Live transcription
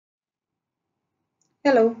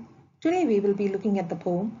Hello, today we will be looking at the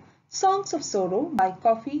poem Songs of Sorrow by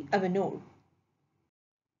Kofi Awonoor.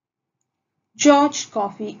 George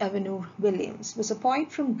Kofi Awonoor Williams was a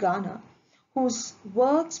poet from Ghana whose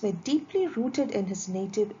works were deeply rooted in his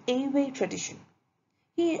native Ewe tradition.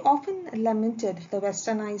 He often lamented the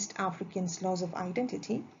westernized African's loss of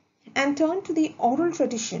identity and turned to the oral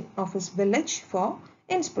tradition of his village for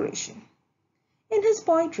inspiration. In his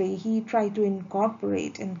poetry, he tried to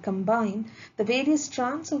incorporate and combine the various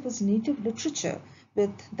strands of his native literature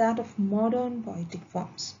with that of modern poetic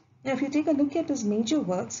forms. Now, if you take a look at his major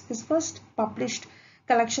works, his first published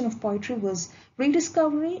collection of poetry was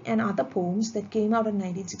Rediscovery and Other Poems that came out in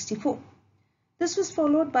 1964. This was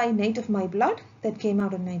followed by Night of My Blood that came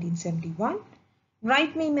out in 1971,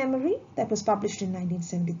 Write Me Memory that was published in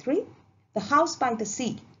 1973, The House by the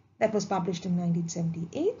Sea that was published in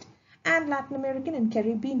 1978, and Latin American and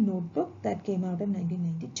Caribbean Notebook that came out in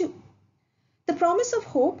 1992. The Promise of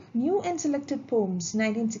Hope, New and Selected Poems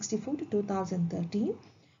 1964 to 2013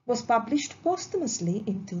 was published posthumously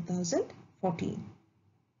in 2014.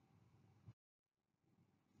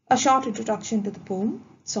 A short introduction to the poem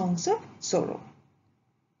Songs of Sorrow.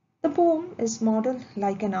 The poem is modeled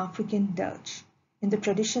like an African dirge in the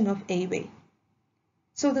tradition of Ewe.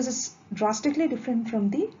 So this is drastically different from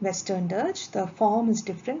the Western dirge. The form is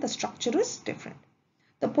different, the structure is different.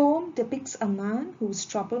 The poem depicts a man who is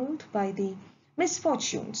troubled by the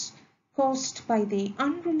misfortunes caused by the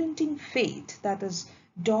unrelenting fate that is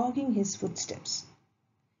dogging his footsteps.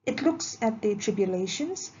 It looks at the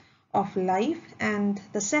tribulations of life and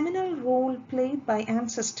the seminal role played by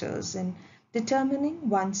ancestors in determining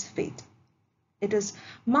one's fate. It is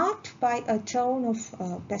marked by a tone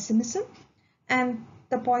of pessimism, and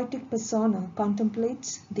the poetic persona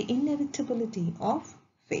contemplates the inevitability of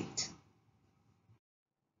fate.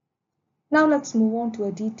 Now let's move on to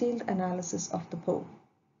a detailed analysis of the poem.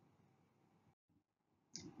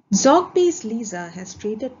 Zogby's Lisa has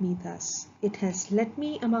treated me thus. It has led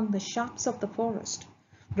me among the sharps of the forest.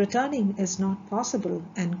 Returning is not possible,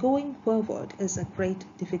 and going forward is a great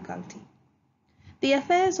difficulty. The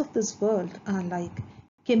affairs of this world are like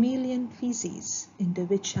chameleon feces into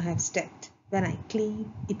which I have stepped. When I cleave,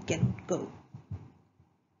 it cannot go.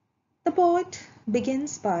 The poet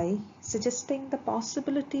begins by suggesting the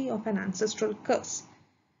possibility of an ancestral curse,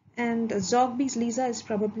 and Zogby's Lisa is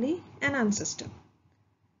probably an ancestor.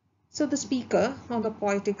 So the speaker or the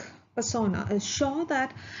poetic persona is sure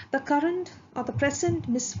that the current or the present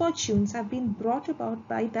misfortunes have been brought about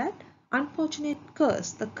by that unfortunate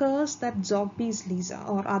curse, the curse that Zogby's Lisa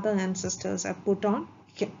or other ancestors have put on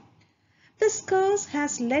him. This curse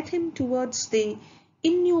has led him towards the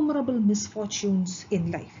innumerable misfortunes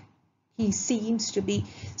in life. He seems to be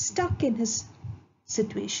stuck in his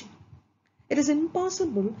situation. It is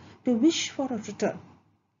impossible to wish for a return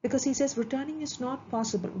because he says returning is not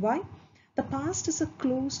possible. Why? The past is a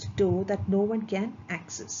closed door that no one can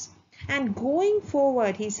access. And going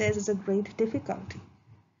forward, he says, is a great difficulty.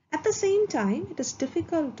 At the same time, it is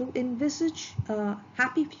difficult to envisage a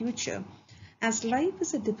happy future as life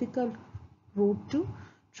is a difficult road to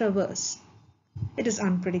traverse. It is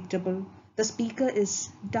unpredictable. The speaker is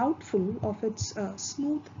doubtful of its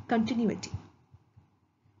smooth continuity.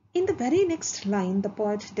 In the very next line, the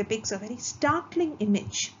poet depicts a very startling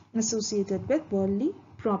image associated with worldly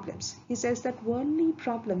problems. He says that worldly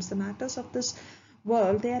problems, the matters of this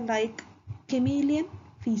world, they are like chameleon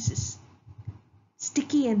feces,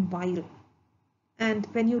 sticky and vile. And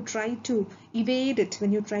when you try to evade it,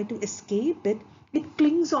 when you try to escape it, it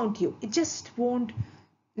clings on to you. It just won't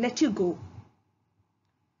let you go.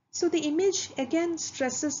 So the image again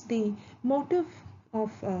stresses the motive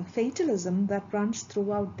of fatalism that runs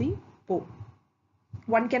throughout the poem.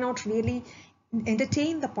 One cannot really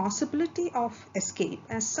entertain the possibility of escape,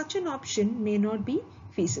 as such an option may not be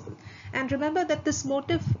feasible. And remember that this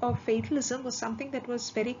motive of fatalism was something that was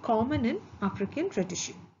very common in African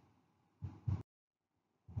tradition.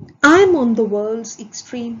 I am on the world's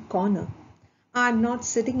extreme corner. I am not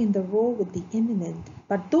sitting in the row with the eminent,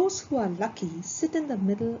 but those who are lucky sit in the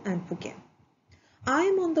middle and forget. I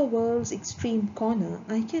am on the world's extreme corner.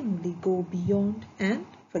 I can only go beyond and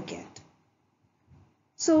forget.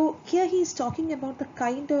 So here he is talking about the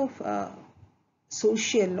kind of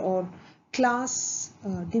social or class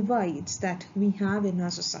divides that we have in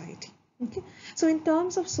our society. Okay? So in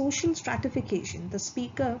terms of social stratification, the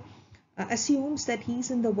speaker assumes that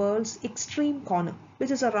he's in the world's extreme corner,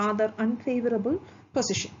 which is a rather unfavorable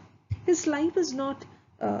position. His life is not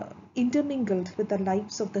intermingled with the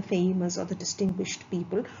lives of the famous or the distinguished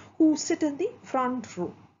people who sit in the front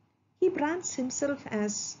row. He brands himself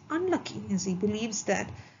as unlucky as he believes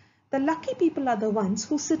that The lucky people are the ones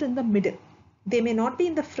who sit in the middle. They may not be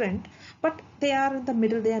in the front, but they are in the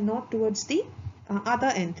middle. They are not towards the other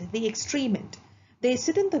end, the extreme end. They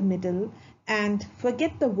sit in the middle and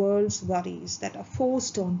forget the world's worries that are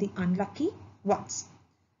forced on the unlucky ones.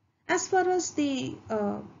 As far as the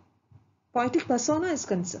poetic persona is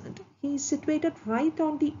concerned, he is situated right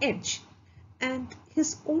on the edge, and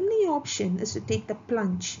his only option is to take the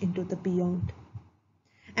plunge into the beyond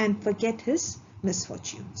and forget his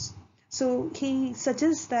misfortunes. So he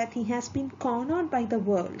suggests that he has been cornered by the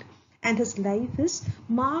world and his life is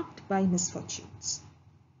marked by misfortunes.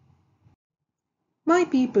 My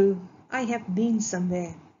people, I have been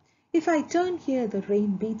somewhere. If I turn here, the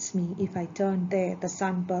rain beats me. If I turn there, the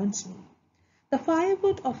sun burns me. The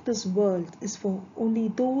firewood of this world is for only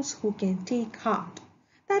those who can take heart.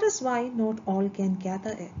 That is why not all can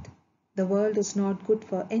gather it. The world is not good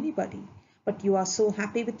for anybody, but you are so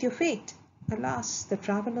happy with your fate. Alas, the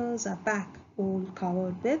travelers are back, all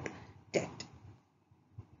covered with debt.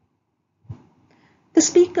 The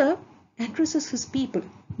speaker addresses his people,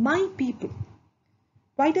 my people.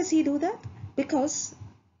 Why does he do that? Because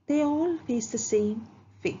they all face the same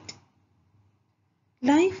fate.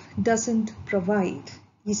 Life doesn't provide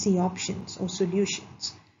easy options or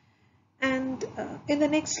solutions. And in the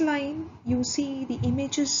next line, you see the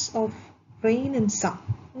images of rain and sun.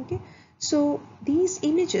 Okay? So these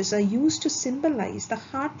images are used to symbolize the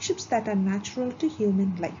hardships that are natural to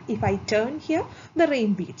human life. If I turn here, the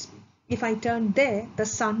rain beats me. If I turn there, the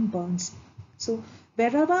sun burns me. So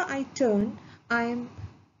wherever I turn, I am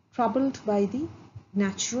troubled by the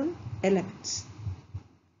natural elements.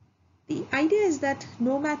 The idea is that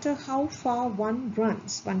no matter how far one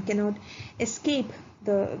runs, one cannot escape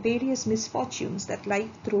the various misfortunes that life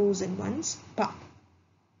throws in one's path.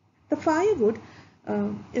 The firewood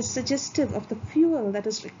is suggestive of the fuel that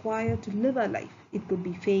is required to live a life. It could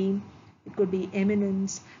be fame, it could be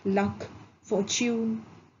eminence, luck, fortune.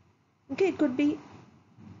 Okay, it could be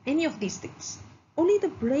any of these things. Only the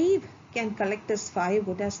brave can collect this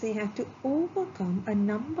firewood, as they have to overcome a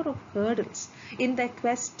number of hurdles in their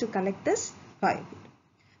quest to collect this firewood.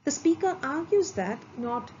 The speaker argues that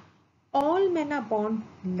not all men are born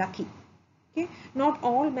lucky. Okay? Not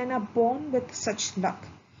all men are born with such luck.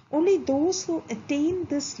 Only those who attain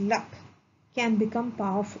this luck can become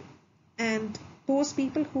powerful, and those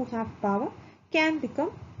people who have power can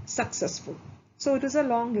become successful. So it is a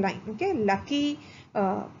long line. Okay, lucky,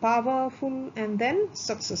 powerful, and then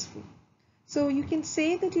successful. So you can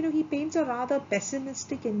say that he paints a rather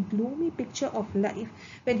pessimistic and gloomy picture of life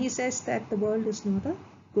when he says that the world is not a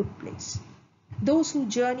good place. Those who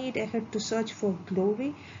journeyed ahead to search for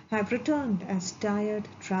glory have returned as tired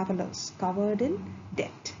travelers covered in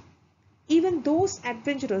debt. Even those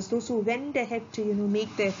adventurers, those who went ahead to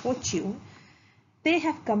make their fortune, they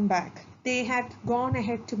have come back. They had gone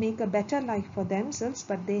ahead to make a better life for themselves,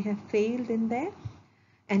 but they have failed in their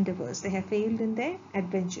endeavors. They have failed in their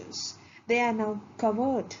adventures. They are now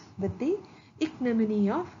covered with the ignominy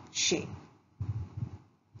of shame.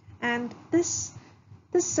 And this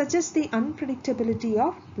suggests the unpredictability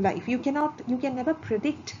of life. You can never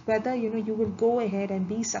predict whether you will go ahead and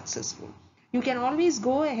be successful. You can always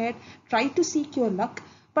go ahead, try to seek your luck,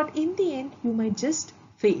 but in the end you might just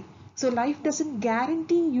fail. So life doesn't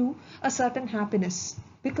guarantee you a certain happiness,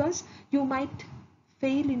 because you might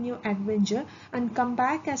fail in your adventure and come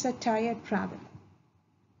back as a tired traveler.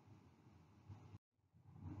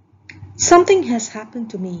 Something has happened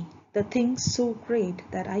to me, the thing so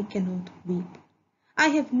great that I cannot weep. I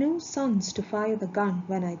have no sons to fire the gun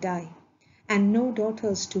when I die, and no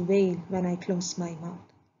daughters to wail when I close my mouth.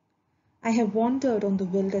 I have wandered on the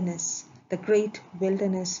wilderness, the great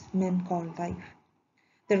wilderness men call life.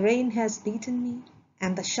 The rain has beaten me,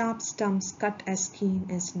 and the sharp stumps cut as keen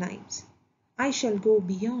as knives. I shall go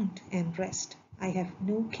beyond and rest. I have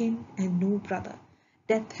no kin and no brother.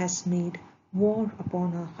 Death has made war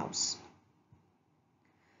upon our house.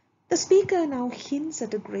 The speaker now hints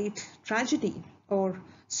at a great tragedy or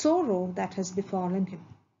sorrow that has befallen him.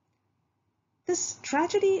 This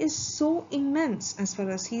tragedy is so immense, as far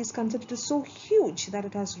as he is concerned, it is so huge that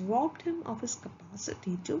it has robbed him of his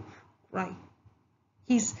capacity to cry.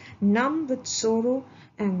 He is numb with sorrow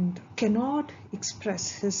and cannot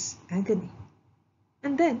express his agony.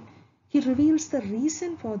 And then he reveals the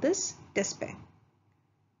reason for this despair.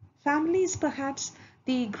 Family is perhaps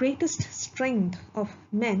the greatest strength of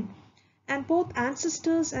men, and both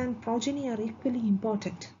ancestors and progeny are equally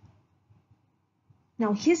important.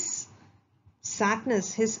 Now his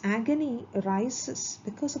sadness, his agony arises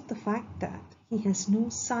because of the fact that He has no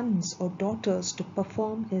sons or daughters to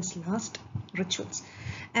perform his last rituals.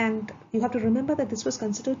 And you have to remember that this was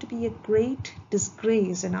considered to be a great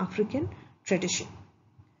disgrace in African tradition.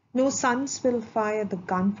 No sons will fire the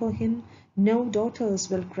gun for him, no daughters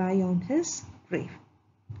will cry on his grave.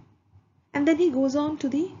 And then he goes on to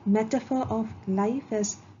the metaphor of life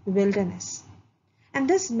as wilderness. And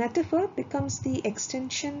this metaphor becomes the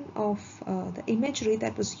extension of the imagery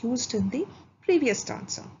that was used in the previous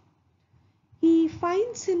stanza. He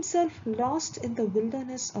finds himself lost in the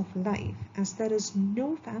wilderness of life as there is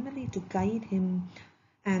no family to guide him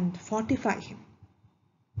and fortify him.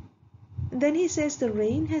 And then he says, the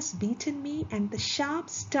rain has beaten me and the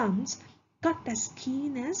sharp stumps cut as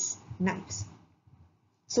keen as knives.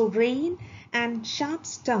 So rain and sharp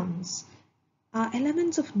stumps are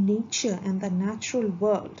elements of nature, and the natural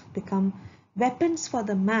world become weapons for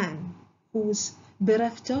the man who's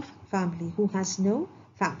bereft of family, who has no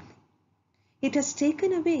family. It has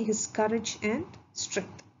taken away his courage and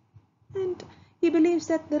strength. And he believes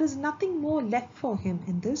that there is nothing more left for him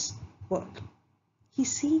in this world. He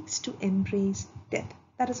seeks to embrace death.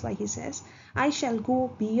 That is why he says, I shall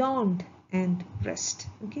go beyond and rest.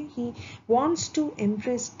 Okay? He wants to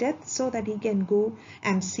embrace death so that he can go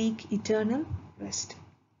and seek eternal rest.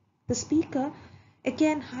 The speaker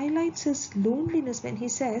again highlights his loneliness when he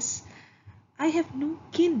says, I have no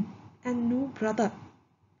kin and no brother.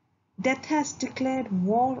 Death has declared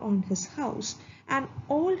war on his house and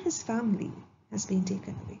all his family has been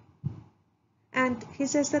taken away. And he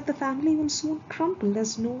says that the family will soon crumble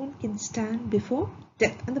as no one can stand before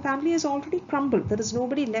death. And the family has already crumbled. There is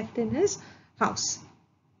nobody left in his house.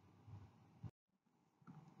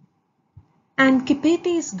 And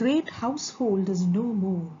Kipete's great household is no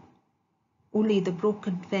more. Only the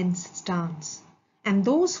broken fence stands. And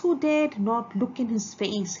those who dared not look in his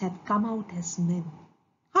face have come out as men.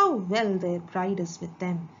 How well their pride is with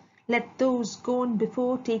them. Let those gone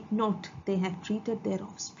before take note, they have treated their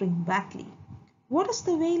offspring badly. What is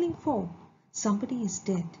the wailing for? Somebody is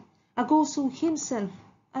dead. Agosu himself,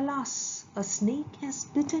 alas, a snake has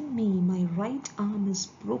bitten me, my right arm is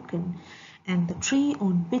broken, and the tree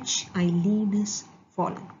on which I lean is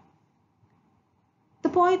fallen. The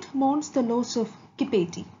poet mourns the loss of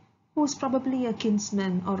Kipeti, who is probably a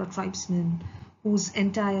kinsman or a tribesman whose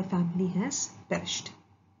entire family has perished.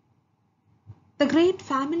 The great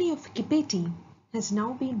family of Kipeti has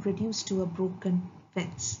now been reduced to a broken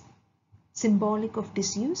fence, symbolic of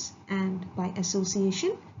disuse and, by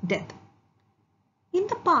association, death. In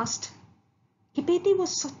the past, Kipeti was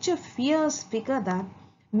such a fierce figure that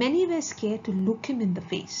many were scared to look him in the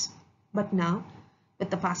face. But now, with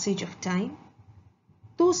the passage of time,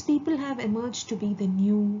 those people have emerged to be the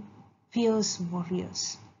new fierce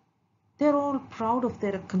warriors. They're all proud of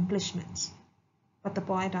their accomplishments. But the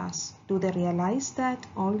poet asks, do they realize that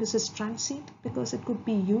all this is transient? Because it could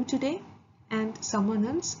be you today and someone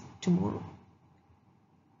else tomorrow.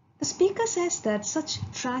 The speaker says that such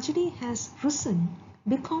tragedy has risen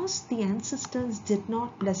because the ancestors did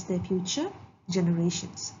not bless their future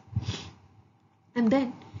generations. And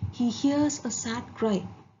then he hears a sad cry.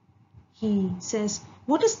 He says,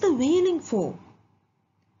 what is the wailing for?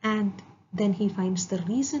 And then he finds the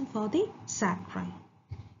reason for the sad cry.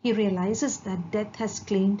 He realizes that death has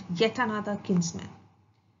claimed yet another kinsman.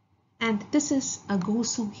 And this is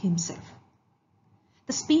Agosu himself.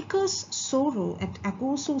 The speaker's sorrow at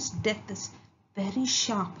Agosu's death is very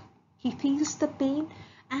sharp. He feels the pain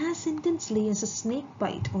as intensely as a snake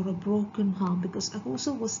bite or a broken arm because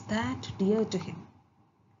Agosu was that dear to him.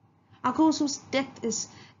 Agosu's death is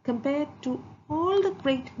compared to all the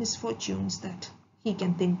great misfortunes that he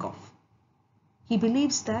can think of. He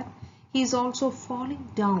believes that he is also falling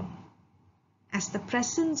down as the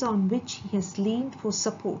presence on which he has leaned for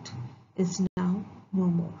support is now no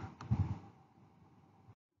more.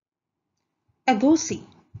 Agosi,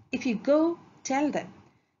 if you go, tell them,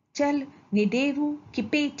 tell Nidevu,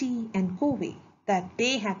 Kipeti and Kowe that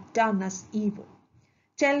they have done us evil.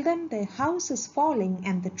 Tell them their house is falling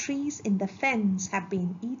and the trees in the fens have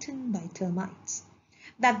been eaten by termites,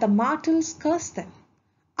 that the martels curse them.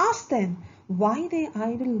 Ask them why they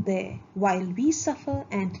idle there while we suffer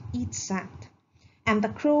and eat sand, and the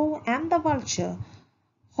crow and the vulture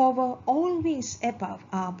hover always above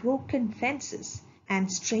our broken fences,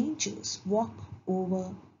 and strangers walk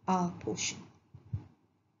over our portion.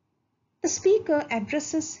 The speaker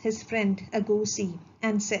addresses his friend Agosi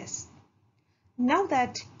and says, now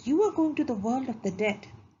that you are going to the world of the dead,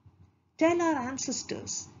 tell our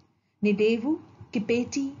ancestors, Nidevu,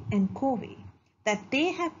 Kipeti and Kowe, that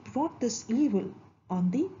they have brought this evil on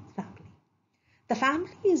the family. The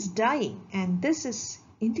family is dying and this is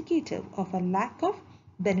indicative of a lack of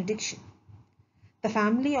benediction. The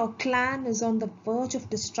family or clan is on the verge of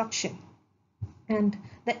destruction, and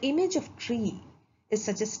the image of tree is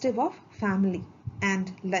suggestive of family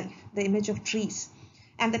and life, the image of trees.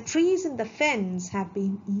 And the trees in the fens have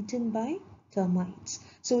been eaten by termites.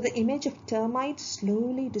 So the image of termites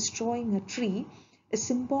slowly destroying a tree is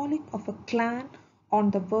symbolic of a clan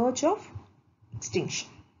on the verge of extinction.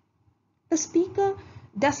 The speaker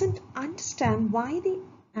doesn't understand why the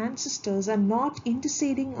ancestors are not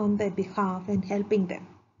interceding on their behalf and helping them.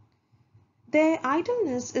 Their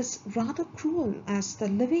idleness is rather cruel as the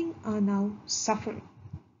living are now suffering.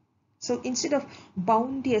 So instead of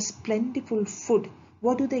bounteous, plentiful food,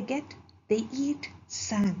 what do they get? They eat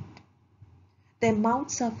sand. Their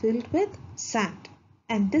mouths are filled with sand.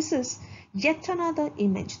 And this is yet another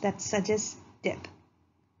image that suggests death.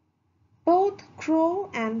 Both crow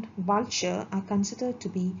and vulture are considered to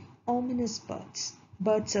be ominous birds,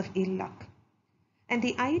 birds of ill luck. And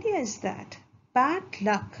the idea is that bad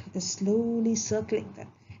luck is slowly circling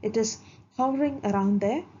them. It is hovering around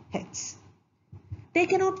their heads. They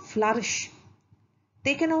cannot flourish.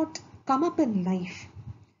 They cannot come up in life.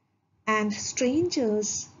 And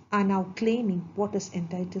strangers are now claiming what is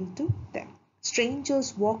entitled to them.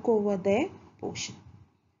 Strangers walk over their portion.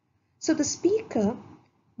 So the speaker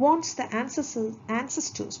wants the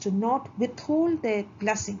ancestors to not withhold their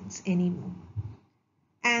blessings anymore.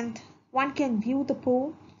 And one can view the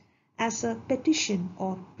poem as a petition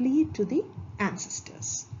or plea to the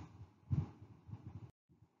ancestors.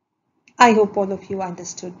 I hope all of you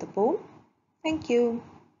understood the poem. Thank you.